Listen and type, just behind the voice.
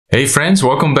Hey friends,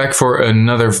 welcome back for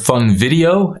another fun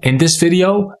video. In this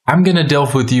video, I'm going to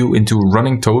delve with you into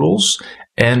running totals,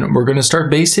 and we're going to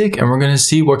start basic and we're going to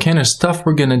see what kind of stuff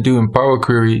we're going to do in Power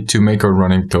Query to make our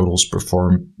running totals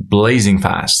perform blazing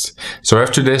fast. So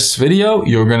after this video,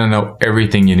 you're going to know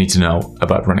everything you need to know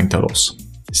about running totals.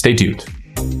 Stay tuned.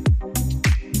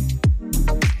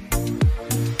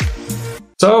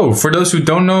 So for those who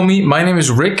don't know me, my name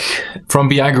is Rick from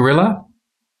BI Gorilla.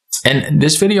 And in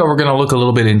this video, we're going to look a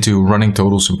little bit into running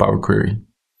totals in Power Query.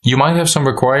 You might have some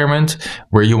requirement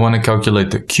where you want to calculate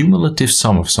the cumulative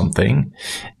sum of something.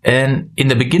 And in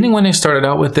the beginning, when I started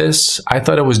out with this, I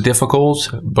thought it was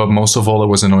difficult, but most of all, it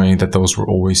was annoying that those were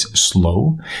always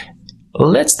slow.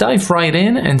 Let's dive right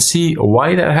in and see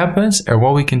why that happens and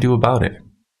what we can do about it.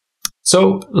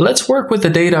 So let's work with the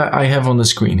data I have on the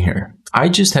screen here. I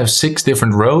just have 6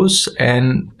 different rows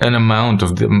and an amount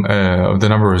of the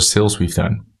number of sales we've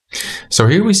done. So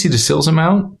here we see the sales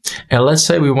amount, and let's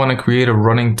say we want to create a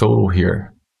running total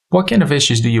here. What kind of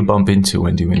issues do you bump into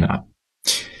when doing that?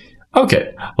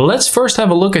 Okay, let's first have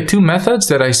a look at 2 methods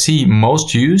that I see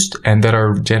most used and that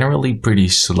are generally pretty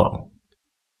slow.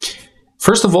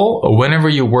 First of all, whenever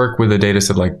you work with a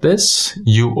dataset like this,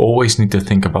 you always need to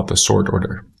think about the sort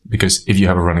order, because if you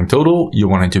have a running total, you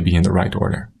want it to be in the right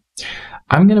order.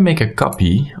 I'm going to make a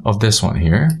copy of this one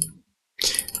here,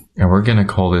 and we're going to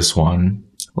call this one.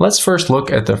 Let's first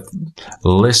look at the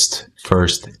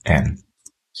List.FirstN.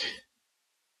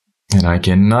 And I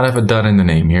cannot have a dot in the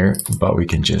name here, but we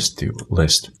can just do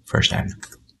List.FirstN.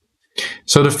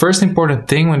 So the first important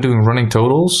thing when doing running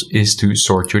totals is to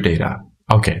sort your data.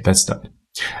 Okay, that's done.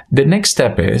 The next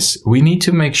step is we need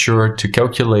to make sure to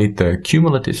calculate the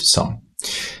cumulative sum.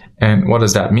 And what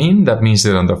does that mean? That means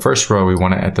that on the first row, we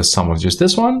want to add the sum of just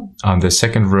this one. On the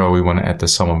second row, we want to add the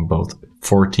sum of both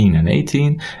 14 and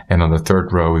 18. And on the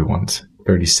third row, we want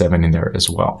 37 in there as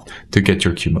well to get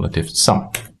your cumulative sum.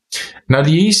 Now,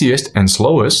 the easiest and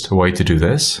slowest way to do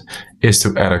this is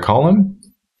to add a column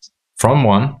from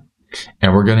 1.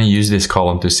 And we're going to use this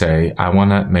column to say, I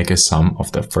want to make a sum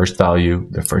of the first value,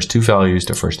 the first 2 values,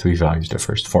 the first 3 values, the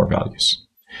first 4 values.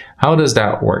 How does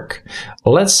that work?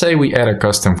 Let's say we add a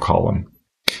custom column.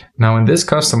 Now in this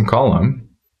custom column,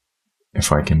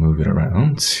 if I can move it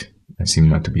around, I seem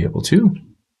not to be able to.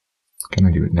 Can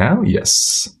I do it now?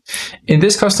 Yes. In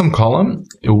this custom column,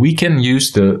 we can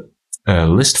use the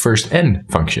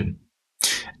List.FirstN function.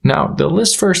 Now the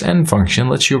List.FirstN function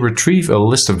lets you retrieve a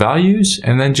list of values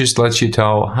and then just lets you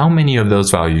tell how many of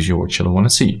those values you actually want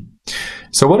to see.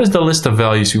 So what is the list of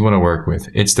values we want to work with?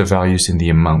 It's the values in the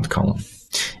amount column.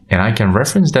 And I can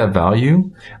reference that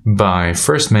value by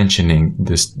first mentioning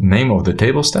this name of the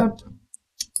table step,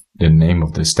 the name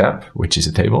of the step, which is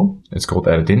a table. It's called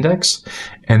edit index.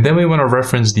 And then we want to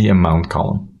reference the amount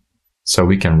column. So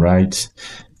we can write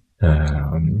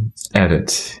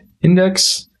edit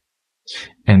index.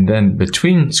 And then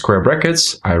between square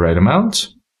brackets, I write amount.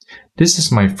 This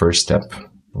is my first step,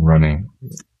 running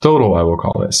total, I will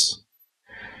call this.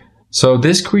 So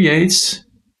this creates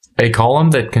a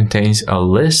column that contains a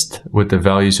list with the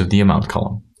values of the amount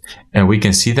column. And we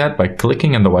can see that by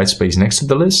clicking on the white space next to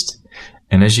the list.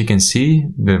 And as you can see,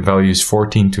 the values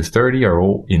 14 to 30 are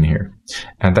all in here.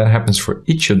 And that happens for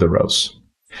each of the rows.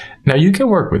 Now you can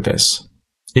work with this.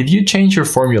 If you change your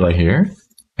formula here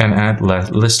and add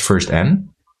List.FirstN,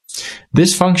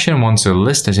 this function wants a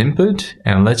list as input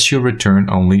and lets you return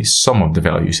only some of the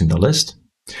values in the list.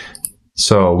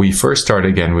 So we first start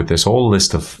again with this whole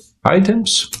list of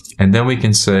items, and then we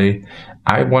can say,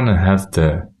 I want to have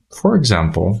for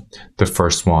example, the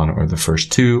first one or the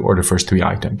first 2 or the first 3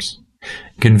 items.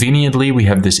 Conveniently, we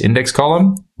have this index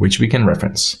column, which we can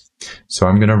reference. So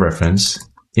I'm going to reference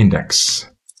index.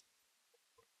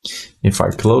 If I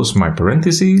close my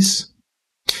parentheses,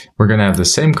 we're going to have the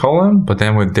same column, but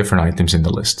then with different items in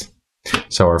the list.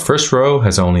 So our first row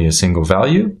has only a single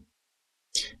value.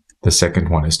 The second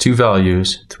one has 2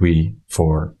 values, 3,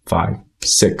 4, 5,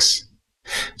 6.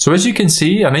 So as you can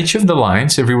see on each of the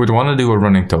lines, if we would want to do a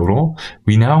running total,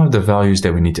 we now have the values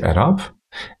that we need to add up.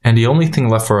 And the only thing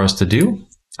left for us to do,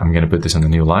 I'm going to put this on the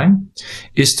new line,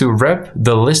 is to wrap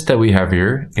the list that we have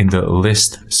here in the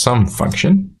List.Sum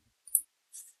function.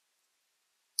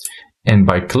 And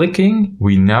by clicking,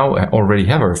 we now already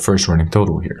have our first running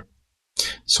total here.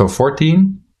 So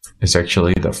 14 is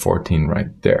actually the 14 right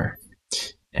there.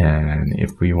 And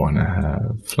if we want to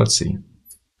have, let's see.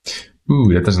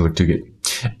 Ooh, that doesn't look too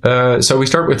good. So we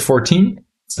start with 14,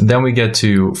 and then we get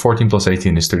to 14 plus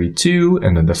 18 is 32,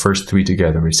 and then the first 3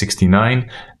 together is 69,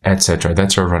 etc.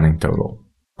 That's our running total.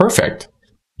 Perfect.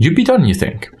 You'd be done, you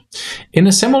think. In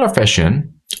a similar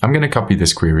fashion, I'm going to copy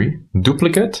this query,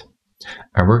 duplicate,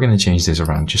 And we're going to change this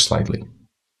around just slightly.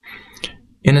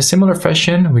 In a similar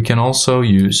fashion, we can also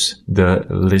use the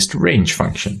List.Range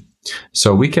function.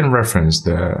 So we can reference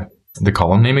the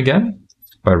column name again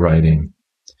by writing,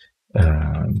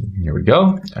 here we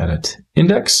go, edit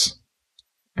index,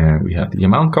 and we have the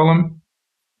amount column.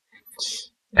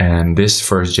 And this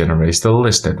first generates the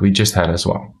list that we just had as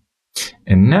well.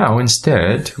 And now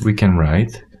instead, we can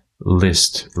write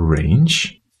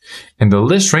List.Range. And the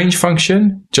List.Range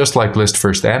function, just like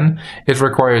List.FirstN, it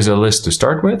requires a list to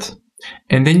start with.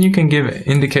 And then you can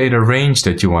indicate a range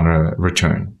that you want to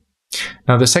return.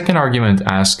 Now the second argument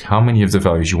asks how many of the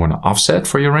values you want to offset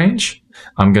for your range.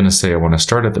 I'm going to say I want to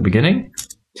start at the beginning.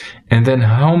 And then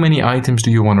how many items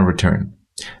do you want to return?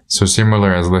 So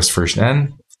similar as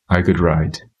List.FirstN, I could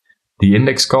write the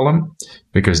index column,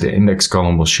 because the index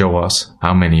column will show us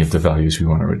how many of the values we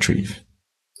want to retrieve.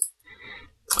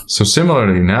 So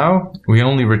similarly now, we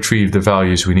only retrieve the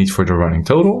values we need for the running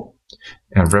total,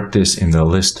 and wrap this in the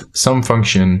list sum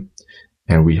function,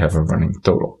 and we have a running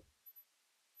total.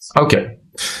 Okay,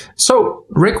 so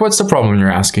Rick, what's the problem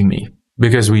you're asking me?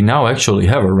 Because we now actually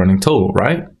have a running total,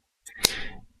 right?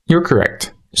 You're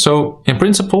correct. So in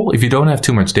principle, if you don't have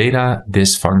too much data,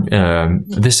 this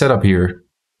setup here,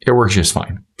 it works just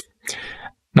fine.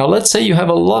 Now let's say you have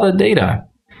a lot of data.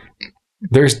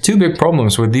 There's two big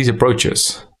problems with these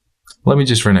approaches. Let me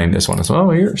just rename this one as well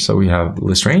here. So we have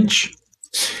List.Range.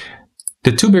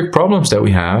 The two big problems that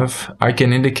we have, I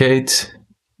can indicate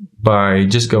by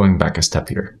just going back a step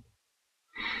here.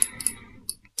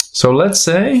 So let's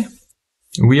say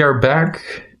we are back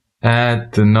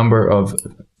at the number of,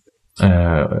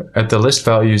 at the list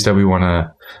values that we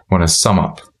want to sum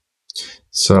up.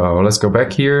 So let's go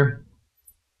back here.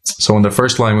 So on the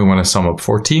first line, we want to sum up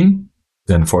 14,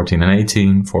 then 14 and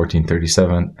 18, 14,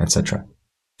 37, etc.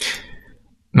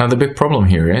 Now the big problem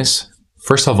here is,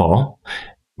 first of all,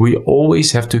 we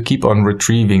always have to keep on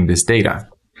retrieving this data.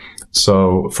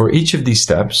 So for each of these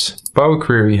steps, Power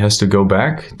Query has to go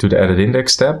back to the edit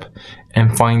index step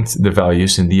and find the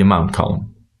values in the amount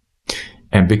column.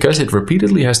 And because it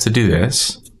repeatedly has to do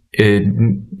this, it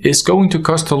is going to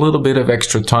cost a little bit of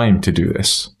extra time to do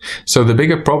this. So the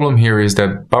bigger problem here is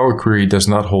that Power Query does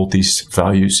not hold these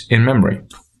values in memory.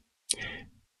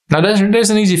 Now there's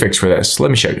an easy fix for this.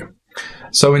 Let me show you.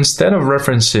 So instead of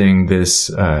referencing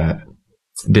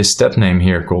this step name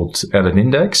here called edit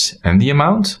index and the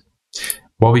amount,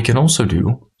 what we can also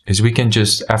do is we can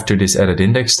just, after this edit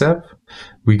index step,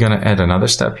 we're going to add another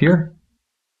step here.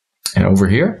 And over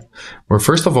here, we're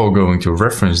first of all going to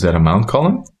reference that amount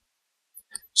column.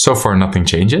 So far, nothing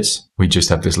changes. We just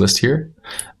have this list here.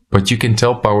 But you can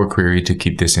tell Power Query to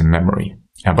keep this in memory.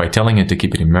 And by telling it to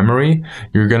keep it in memory,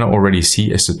 you're going to already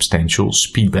see a substantial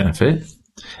speed benefit.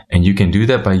 And you can do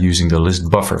that by using the list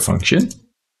buffer function.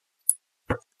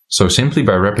 So simply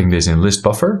by wrapping this in list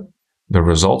buffer, the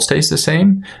result stays the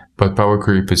same, but Power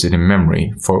Query puts it in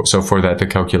memory. So for that, the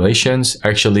calculations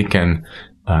actually can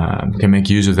make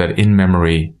use of that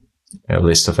in-memory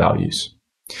list of values.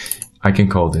 I can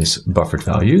call this buffered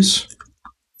values.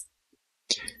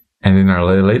 And in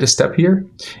our latest step here,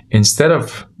 instead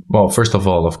of, well, first of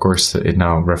all, of course, it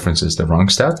now references the wrong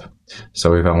step.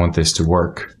 So if I want this to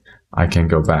work, I can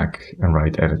go back and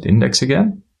write edit index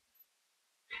again.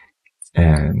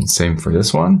 And same for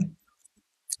this one,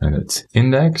 edit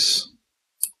index.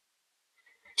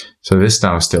 So this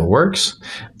now still works,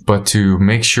 but to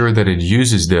make sure that it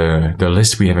uses the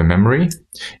list we have in memory,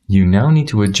 you now need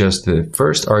to adjust the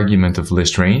first argument of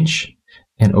list range.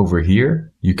 And over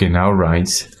here, you can now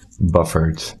write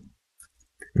buffered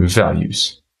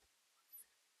values.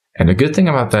 And the good thing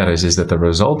about that is that the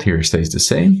result here stays the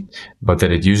same, but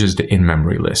that it uses the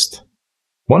in-memory list.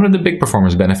 One of the big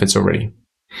performance benefits already.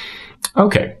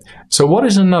 Okay, so what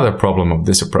is another problem of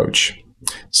this approach?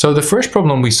 So the first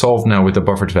problem we solved now with the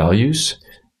buffered values,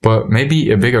 but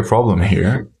maybe a bigger problem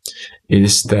here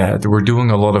is that we're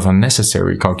doing a lot of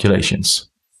unnecessary calculations.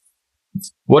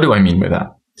 What do I mean by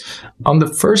that? On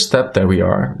the first step that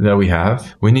we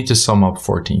have, we need to sum up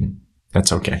 14.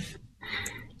 That's okay.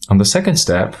 On the second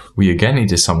step, we again need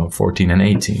to sum up 14 and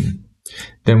 18.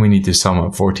 Then we need to sum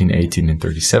up 14, 18, and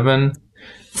 37,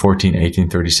 14, 18,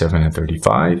 37, and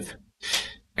 35.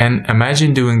 And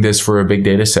imagine doing this for a big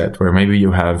data set where maybe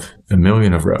you have 1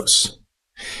 million of rows.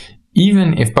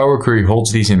 Even if Power Query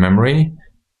holds these in memory,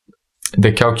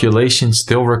 the calculation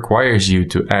still requires you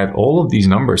to add all of these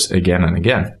numbers again and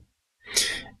again.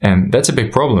 And that's a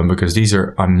big problem because these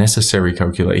are unnecessary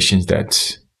calculations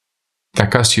that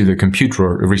cost you the compute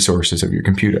resources of your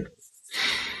computer.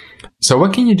 So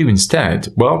what can you do instead?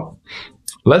 Well,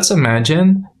 let's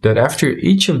imagine that after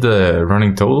each of the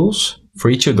running totals, for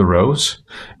each of the rows,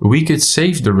 we could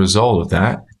save the result of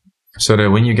that so that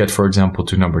when you get, for example,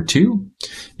 to number 2,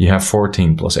 you have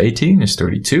 14 plus 18 is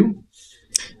 32.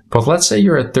 But let's say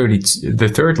you're at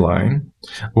the third line.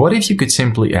 What if you could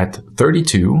simply add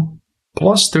 32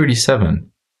 plus 37?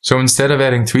 So instead of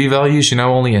adding 3 values, you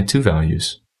now only add 2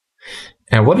 values.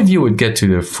 And what if you would get to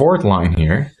the fourth line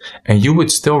here, and you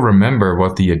would still remember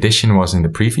what the addition was in the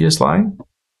previous line,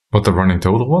 what the running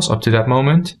total was up to that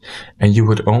moment, and you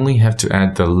would only have to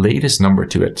add the latest number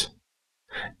to it.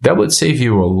 That would save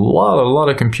you a lot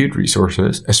of compute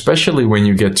resources, especially when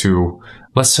you get to,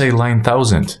 let's say, line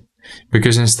 1000.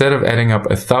 Because instead of adding up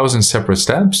 1,000 separate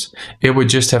steps, it would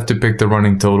just have to pick the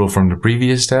running total from the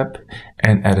previous step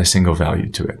and add a single value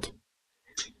to it.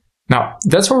 Now,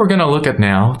 that's what we're going to look at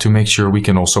now to make sure we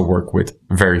can also work with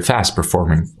very fast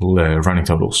performing running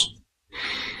totals.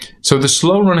 So the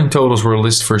slow running totals were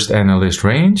List.FirstN and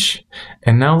List.Range.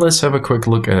 And now let's have a quick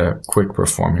look at a quick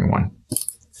performing one.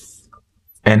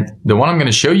 And the one I'm going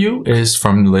to show you is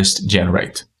from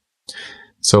List.Generate.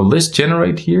 So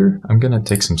List.Generate here, I'm going to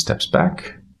take some steps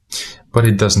back, but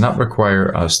it does not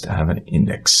require us to have an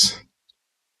index.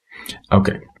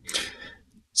 Okay.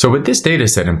 So with this data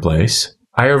set in place,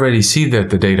 I already see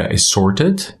that the data is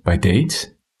sorted by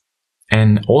date.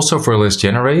 And also for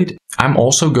List.Generate, I'm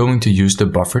also going to use the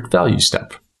buffered value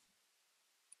step.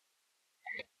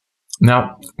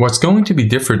 Now, what's going to be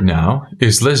different now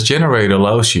is List.Generate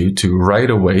allows you to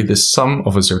write away the sum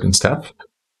of a certain step.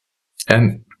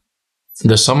 And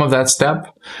the sum of that step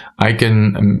I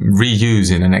can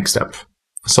reuse in the next step.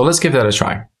 So let's give that a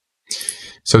try.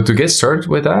 So to get started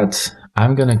with that,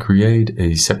 I'm going to create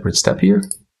a separate step here.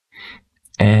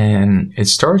 And it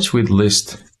starts with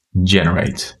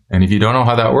List.Generate. And if you don't know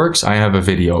how that works, I have a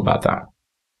video about that.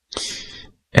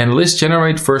 And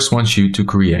List.Generate first wants you to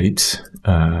create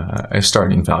a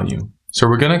starting value. So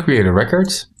we're going to create a record,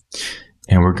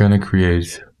 and we're going to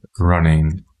create a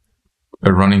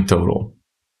running total.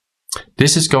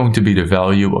 This is going to be the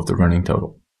value of the running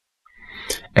total.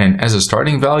 And as a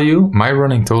starting value, my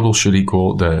running total should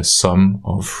equal the sum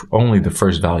of only the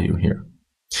first value here.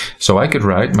 So I could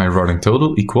write my running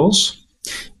total equals,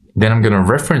 then I'm going to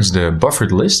reference the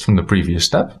buffered list from the previous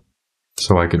step.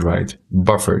 So I could write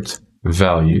buffered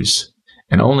values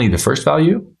and only the first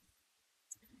value.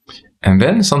 And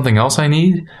then something else I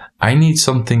need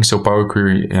something so Power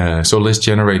Query, so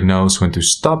List.Generate knows when to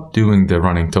stop doing the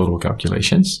running total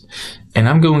calculations. And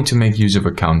I'm going to make use of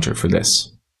a counter for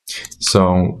this.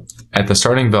 So at the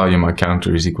starting value, my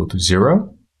counter is equal to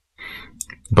 0.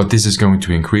 But this is going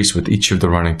to increase with each of the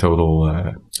running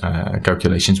total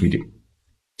calculations we do.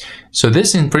 So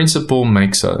this in principle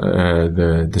makes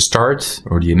the start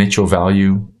or the initial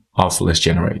value of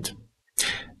List.Generate.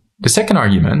 The second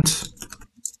argument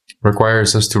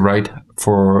requires us to write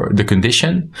for the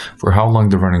condition for how long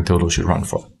the running total should run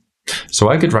for. So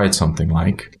I could write something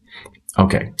like,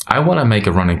 okay, I want to make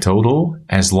a running total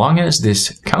as long as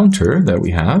this counter that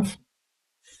we have,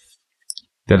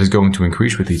 that is going to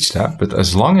increase with each step, but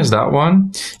as long as that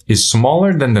one is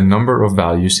smaller than the number of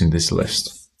values in this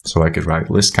list. So I could write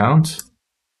list count,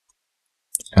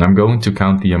 and I'm going to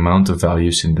count the amount of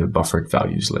values in the buffered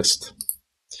values list.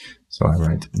 So I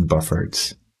write buffered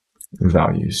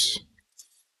values.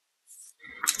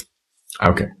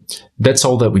 Okay, that's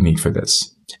all that we need for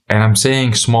this. And I'm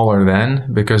saying smaller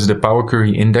than because the Power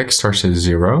Query index starts at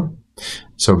 0.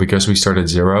 So because we start at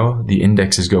 0, the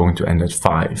index is going to end at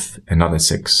 5 and not at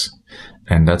 6.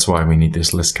 And that's why we need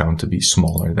this list count to be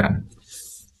smaller than.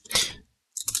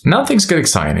 Now things get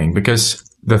exciting because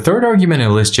the third argument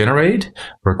in List.Generate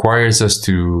requires us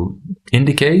to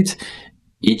indicate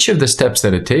each of the steps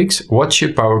that it takes. What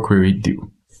should Power Query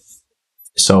do?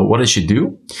 So what it should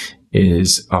do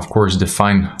is, of course,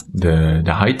 define the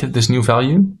height of this new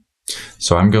value.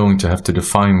 So I'm going to have to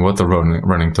define what the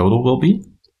running total will be.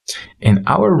 And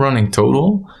our running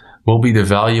total will be the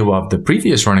value of the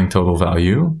previous running total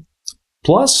value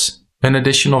plus an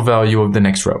additional value of the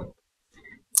next row.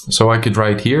 So I could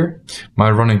write here, my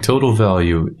running total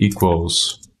value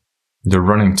equals the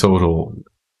running total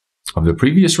of the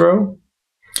previous row.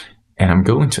 And I'm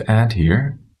going to add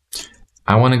here,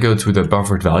 I want to go to the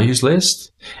buffered values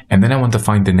list, and then I want to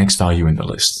find the next value in the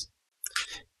list.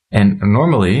 And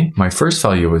normally, my first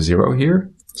value was 0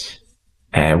 here,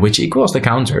 which equals the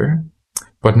counter.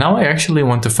 But now I actually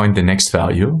want to find the next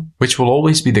value, which will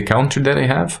always be the counter that I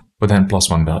have, but then plus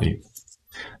 1 value.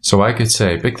 So I could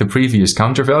say, pick the previous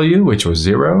counter value, which was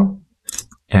 0,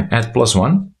 and add plus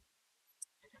 1.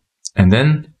 And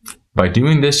then, by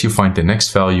doing this, you find the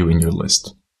next value in your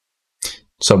list.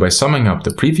 So by summing up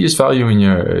the previous value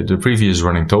in the previous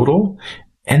running total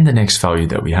and the next value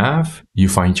that we have, you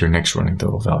find your next running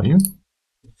total value.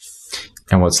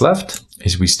 And what's left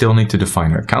is we still need to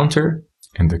define our counter,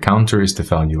 and the counter is the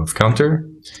value of counter,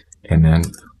 and then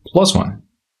 +1.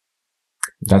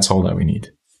 That's all that we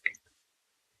need.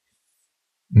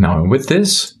 Now with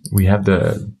this, we have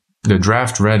the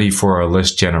draft ready for our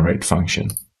List.Generate function.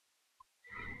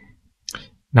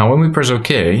 Now when we press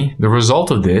OK, the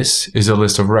result of this is a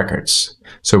list of records.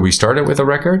 So we started with a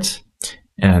record,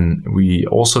 and we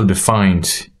also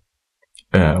defined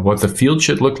what the field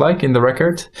should look like in the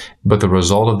record, but the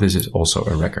result of this is also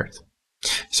a record.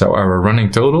 So our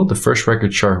running total, the first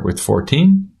record start with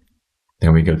 14,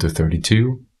 then we go to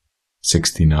 32,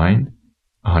 69,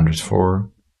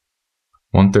 104,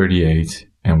 138,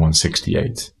 and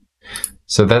 168.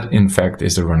 So that in fact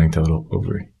is the running total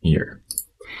over here.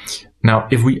 Now,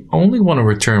 if we only want to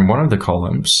return one of the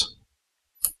columns,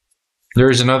 there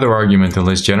is another argument in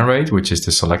List.Generate, which is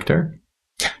the selector.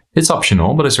 It's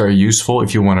optional, but it's very useful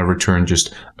if you want to return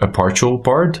just a partial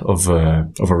part of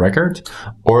a record,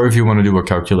 or if you want to do a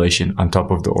calculation on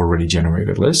top of the already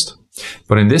generated list.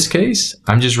 But in this case,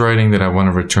 I'm just writing that I want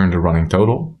to return the running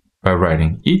total by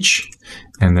writing each,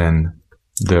 and then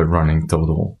the running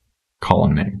total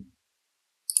column name.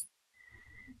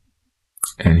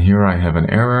 And here I have an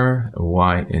error.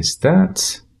 Why is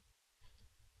that?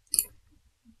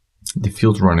 The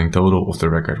field running total of the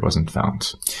record wasn't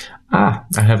found. I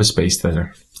have a space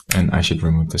there, and I should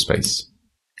remove the space.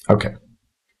 Okay.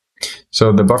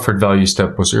 So the buffered value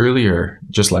step was earlier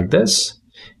just like this,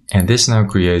 and this now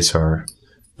creates our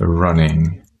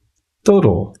running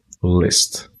total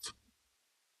list.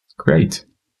 Great.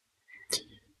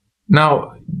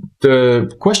 Now, the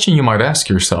question you might ask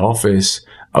yourself is,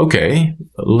 okay,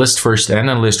 List.FirstN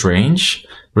and List.Range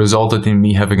resulted in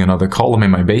me having another column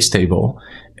in my base table,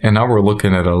 and now we're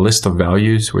looking at a list of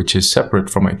values which is separate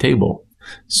from my table.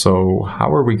 So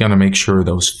how are we going to make sure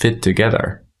those fit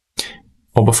together?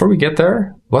 Well, before we get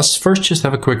there, let's first just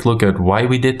have a quick look at why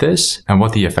we did this and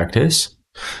what the effect is.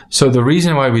 So the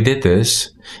reason why we did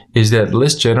this is that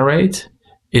List.Generate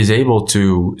is able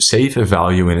to save a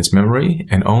value in its memory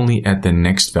and only add the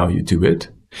next value to it,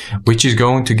 which is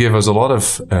going to give us a lot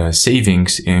of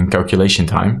savings in calculation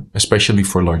time, especially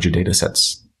for larger data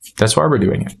sets. That's why we're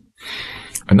doing it.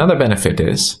 Another benefit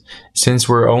is, since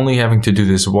we're only having to do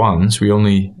this once,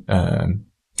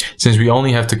 since we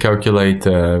only have to calculate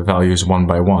values one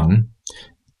by one,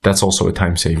 that's also a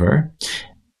time saver.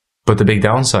 But the big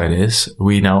downside is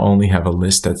we now only have a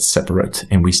list that's separate,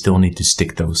 and we still need to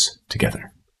stick those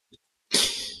together.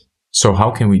 So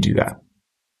how can we do that?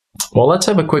 Well, let's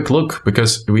have a quick look,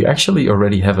 because we actually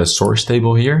already have a source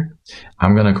table here.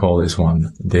 I'm going to call this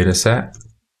one dataset,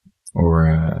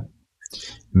 or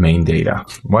main data.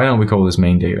 Why don't we call this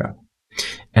main data?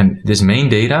 And this main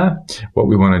data, what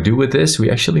we want to do with this, we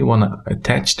actually want to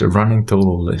attach the running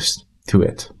total list to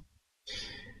it.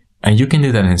 And you can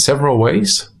do that in several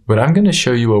ways, but I'm going to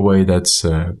show you a way that's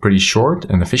pretty short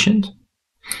and efficient.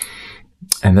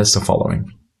 And that's the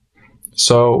following.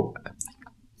 So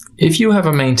if you have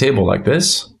a main table like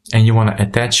this and you want to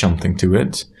attach something to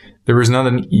it, there is not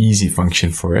an easy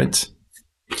function for it,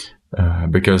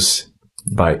 because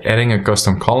by adding a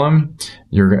custom column,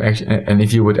 and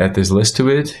if you would add this list to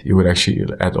it, you would actually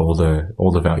add all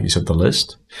the values of the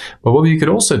list. But what we could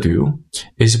also do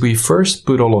is we first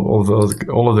put all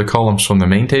of the columns from the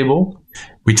main table.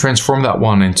 We transform that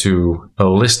one into a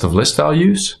list of list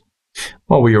values.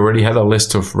 Well, we already had a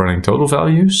list of running total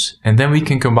values, and then we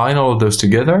can combine all of those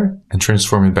together and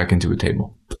transform it back into a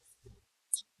table.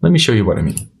 Let me show you what I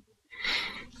mean.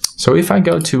 So if I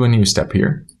go to a new step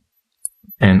here,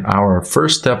 and our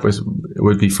first step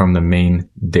would be from the main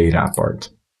data part.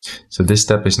 So this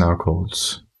step is now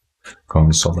called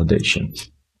consolidation.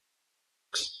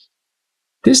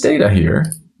 This data here,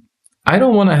 I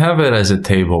don't want to have it as a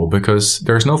table because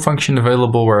there's no function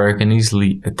available where I can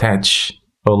easily attach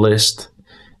a list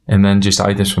and then just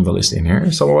items from the list in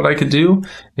here. So what I could do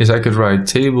is I could write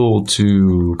table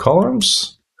to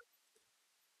columns.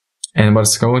 And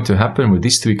what's going to happen with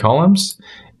these three columns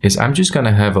is I'm just going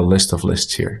to have a list of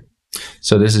lists here.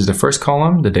 So this is the first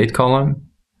column, the date column.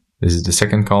 This is the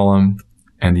second column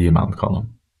and the amount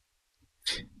column.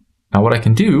 Now what I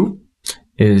can do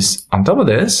is on top of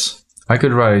this, I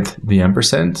could write the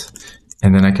ampersand,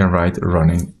 and then I can write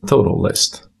running total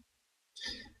list.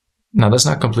 Now that's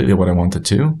not completely what I wanted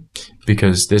to,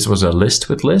 because this was a list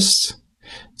with lists.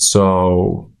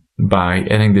 So by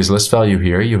adding this list value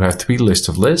here, you have three lists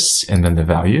of lists and then the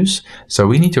values. So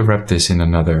we need to wrap this in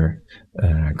another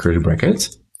curly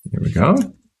bracket. Here we go.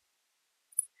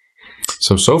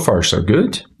 So far so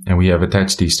good. And we have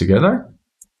attached these together.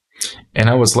 And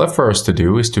now what's left for us to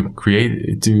do is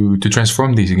to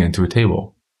transform these again to a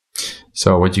table.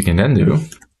 So what you can then do,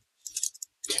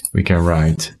 we can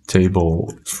write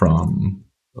table from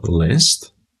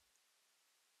list.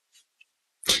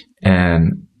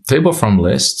 And table from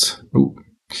list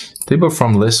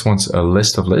wants a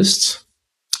list of lists,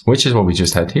 which is what we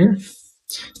just had here.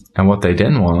 And what they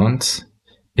then want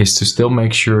is to still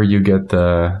make sure you get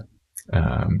the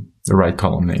right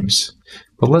column names.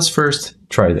 But let's first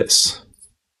try this.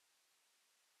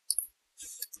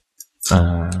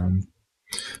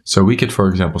 So we could, for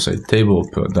example, say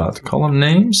table.column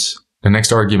names. The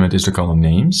next argument is the column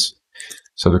names.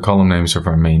 So the column names of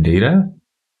our main data.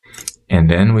 And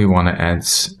then we want to add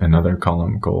another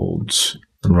column called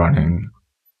running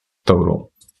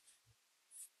total.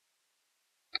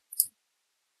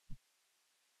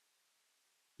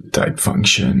 Type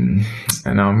function.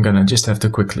 And now I'm gonna just have to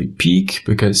quickly peek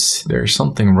because there's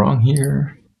something wrong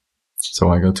here. So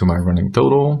I go to my running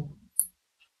total,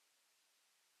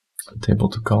 table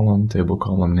to column, table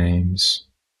column names.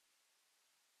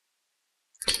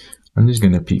 I'm just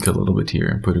gonna peek a little bit here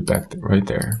and put it back right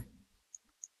there.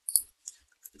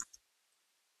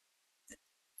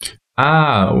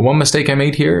 One mistake I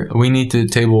made here. We need the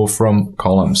table from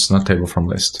columns, not table from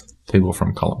list. Table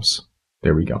from columns.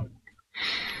 There we go.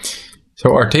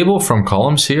 So our table from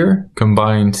columns here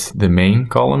combined the main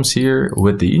columns here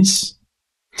with these.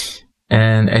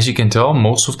 And as you can tell,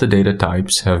 most of the data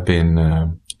types have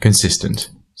been consistent.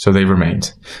 So they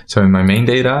remained. So in my main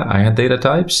data, I had data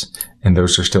types, and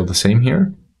those are still the same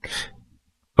here.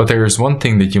 But there is one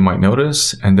thing that you might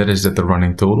notice, and that is that the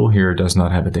running total here does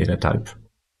not have a data type.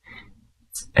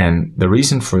 And the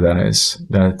reason for that is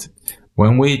that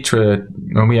when we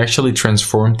actually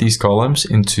transformed these columns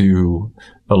into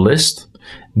a list,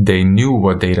 they knew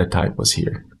what data type was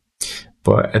here.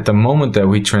 But at the moment that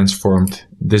we transformed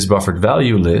this buffered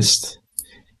value list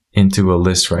into a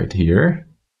list right here,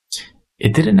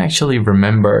 it didn't actually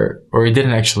remember, or it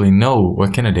didn't actually know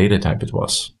what kind of data type it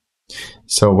was.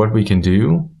 So what we can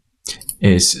do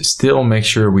is still make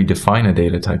sure we define a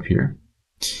data type here.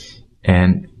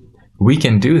 And we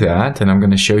can do that, and I'm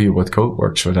going to show you what code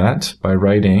works for that by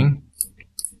writing,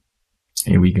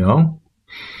 here we go.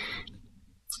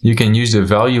 You can use the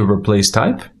value replace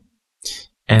type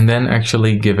and then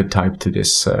actually give a type to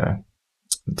this, to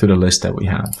the list that we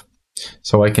have.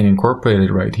 So I can incorporate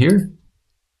it right here.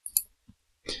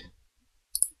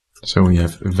 So we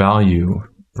have value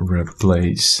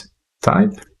replace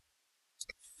type.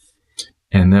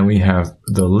 And then we have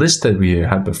the list that we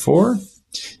had before.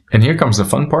 And here comes the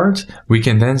fun part. We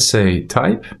can then say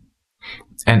type.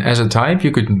 And as a type,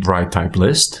 you could write type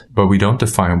list, but we don't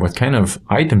define what kind of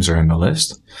items are in the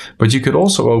list. But you could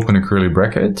also open a curly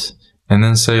bracket and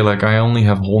then say, like, I only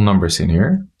have whole numbers in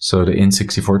here. So the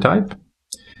int64 type.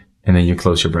 And then you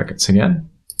close your brackets again.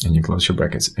 And you close your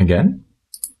brackets again.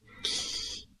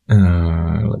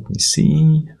 Let me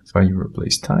see. Value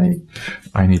replace type.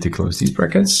 I need to close these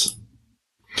brackets.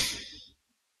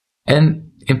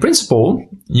 And in principle,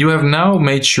 you have now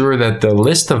made sure that the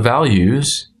list of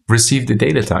values receive the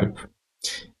data type.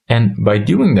 And by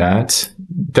doing that,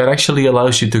 that actually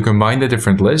allows you to combine the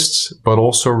different lists, but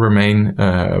also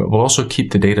will also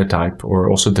keep the data type, or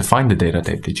also define the data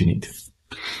type that you need.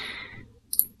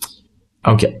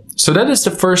 Okay, so that is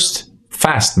the first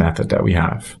fast method that we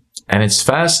have. And it's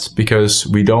fast because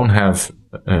we don't have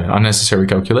unnecessary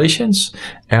calculations,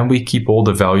 and we keep all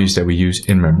the values that we use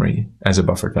in memory as a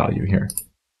buffered value here.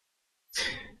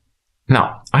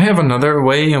 Now, I have another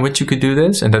way in which you could do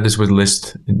this, and that is with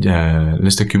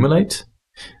List.Accumulate.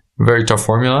 Very tough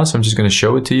formula, so I'm just going to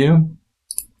show it to you.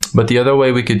 But the other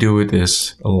way we could do it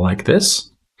is like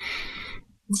this.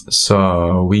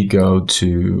 So we go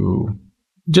to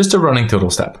just a running total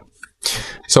step.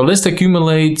 So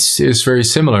List.Accumulate is very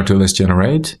similar to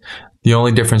List.Generate. The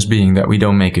only difference being that we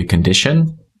don't make a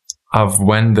condition of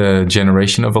when the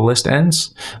generation of a list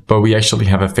ends, but we actually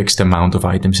have a fixed amount of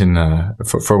items in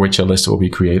for which a list will be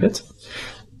created.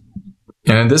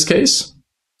 And in this case,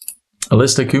 a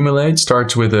List.Accumulate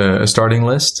starts with a starting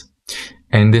list,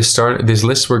 and this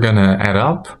list we're going to add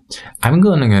up. I'm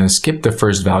going to skip the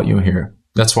first value here.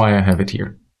 That's why I have it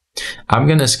here. I'm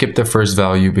going to skip the first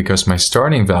value because my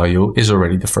starting value is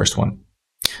already the first one.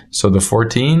 So the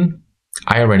 14,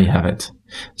 I already have it.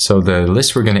 So the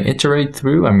list we're going to iterate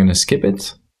through, I'm going to skip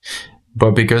it.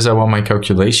 But because I want my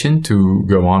calculation to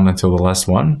go on until the last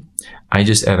one, I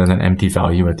just added an empty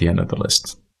value at the end of the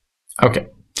list. Okay.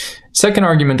 Second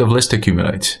argument of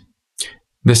List.Accumulate.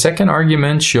 The second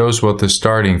argument shows what the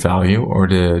starting value, or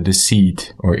the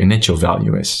seed or initial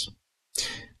value is.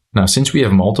 Now, since we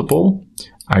have multiple,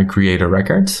 I create a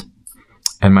record,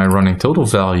 and my running total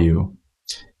value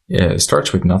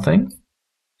starts with nothing.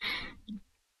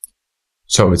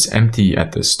 So it's empty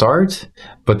at the start,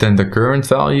 but then the current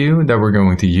value that we're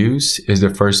going to use is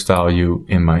the first value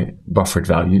in my buffered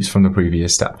values from the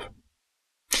previous step.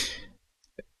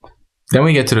 Then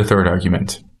we get to the third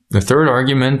argument. The third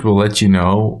argument will let you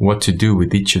know what to do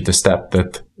with each of the steps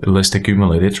that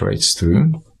List.Accumulate iterates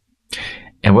through.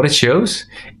 And what it shows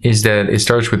is that it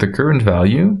starts with the current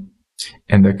value,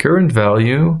 and the current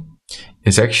value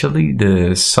is actually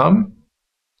the sum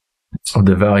of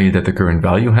the value that the current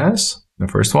value has, the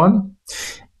first one.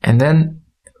 And then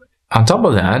on top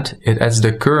of that, it adds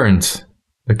the current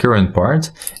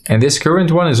part. And this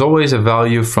current one is always a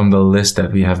value from the list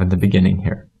that we have in the beginning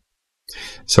here.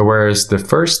 So whereas the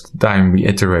first time we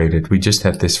iterated, we just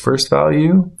had this first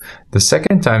value, the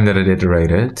second time that it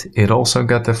iterated, it also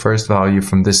got the first value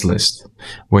from this list,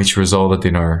 which resulted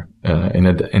in our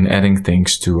in adding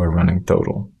things to our running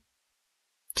total.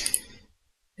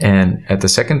 And at the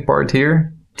second part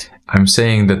here, I'm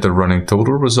saying that the running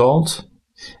total result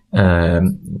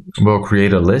will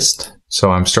create a list.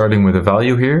 So I'm starting with a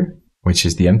value here, which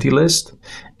is the empty list.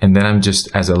 And then I'm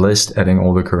just, as a list, adding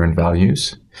all the current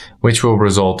values, which will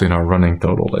result in our running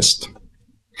total list.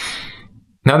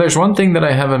 Now, there's one thing that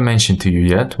I haven't mentioned to you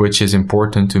yet, which is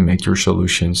important to make your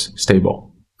solutions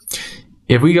stable.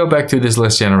 If we go back to this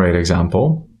List.Generate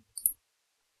example,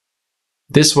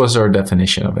 this was our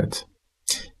definition of it.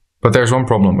 But there's one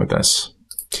problem with this.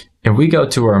 If we go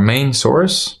to our main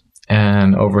source,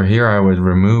 and over here I would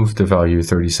remove the value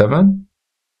 37,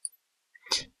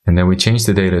 and then we change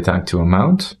the data tag to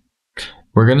amount,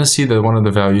 we're going to see that one of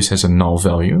the values has a null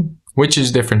value, which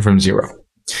is different from 0.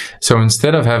 So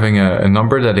instead of having a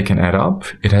number that it can add up,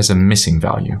 it has a missing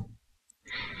value.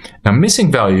 Now,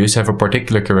 missing values have a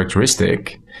particular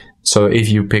characteristic. So if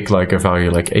you pick like a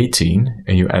value like 18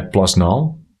 and you add plus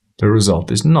null, the result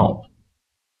is null.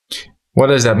 What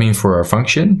does that mean for our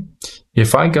function?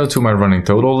 If I go to my running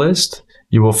total list,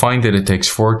 you will find that it takes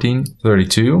 14,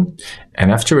 32,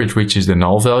 and after it reaches the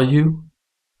null value,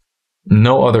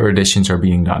 no other additions are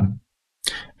being done.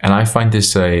 And I find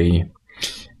this a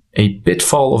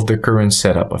pitfall of the current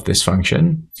setup of this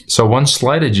function. So one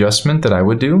slight adjustment that I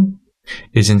would do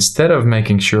is, instead of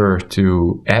making sure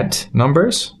to add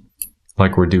numbers,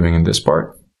 like we're doing in this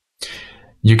part,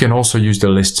 you can also use the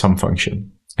list_sum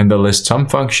function. And the list_sum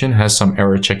function has some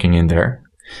error checking in there,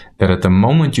 that at the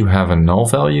moment you have a null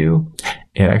value,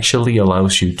 it actually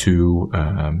allows you to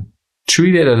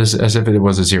treat it as if it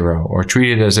was a 0, or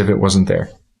treat it as if it wasn't there.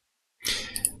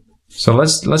 So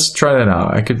let's try that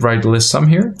out. I could write list_sum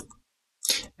here,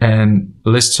 and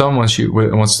list_sum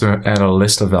wants to add a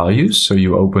list of values. So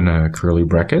you open a curly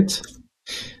bracket.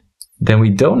 Then we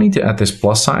don't need to add this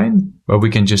plus sign, but we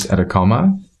can just add a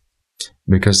comma,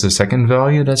 because the second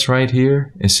value that's right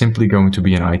here is simply going to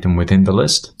be an item within the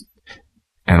list.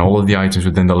 And all of the items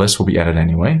within the list will be added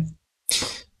anyway.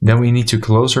 Then we need to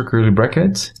close our curly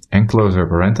bracket and close our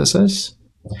parentheses.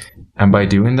 And by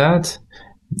doing that,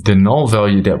 the null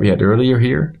value that we had earlier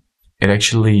here, it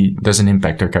actually doesn't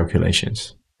impact our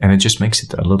calculations. And it just makes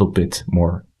it a little bit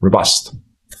more robust.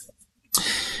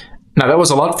 Now, that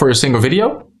was a lot for a single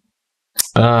video.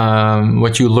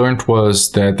 What you learned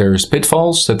was that there's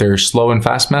pitfalls, that there's slow and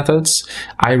fast methods.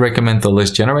 I recommend the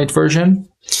List.Generate version.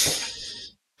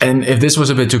 And if this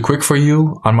was a bit too quick for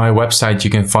you, on my website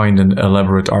you can find an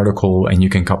elaborate article and you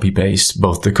can copy paste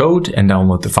both the code and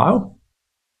download the file.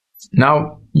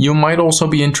 Now, you might also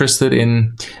be interested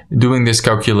in doing this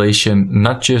calculation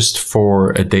not just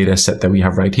for a data set that we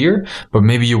have right here, but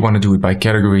maybe you want to do it by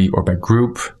category or by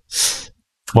group.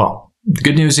 Well, the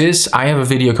good news is I have a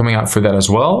video coming out for that as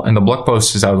well, and the blog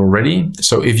post is out already.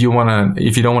 So if you don't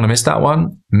want to miss that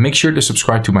one, make sure to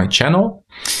subscribe to my channel.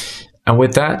 And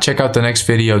with that, check out the next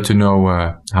video to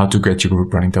know how to get your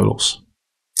group running totals.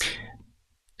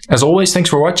 As always, thanks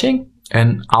for watching,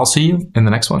 and I'll see you in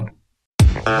the next one.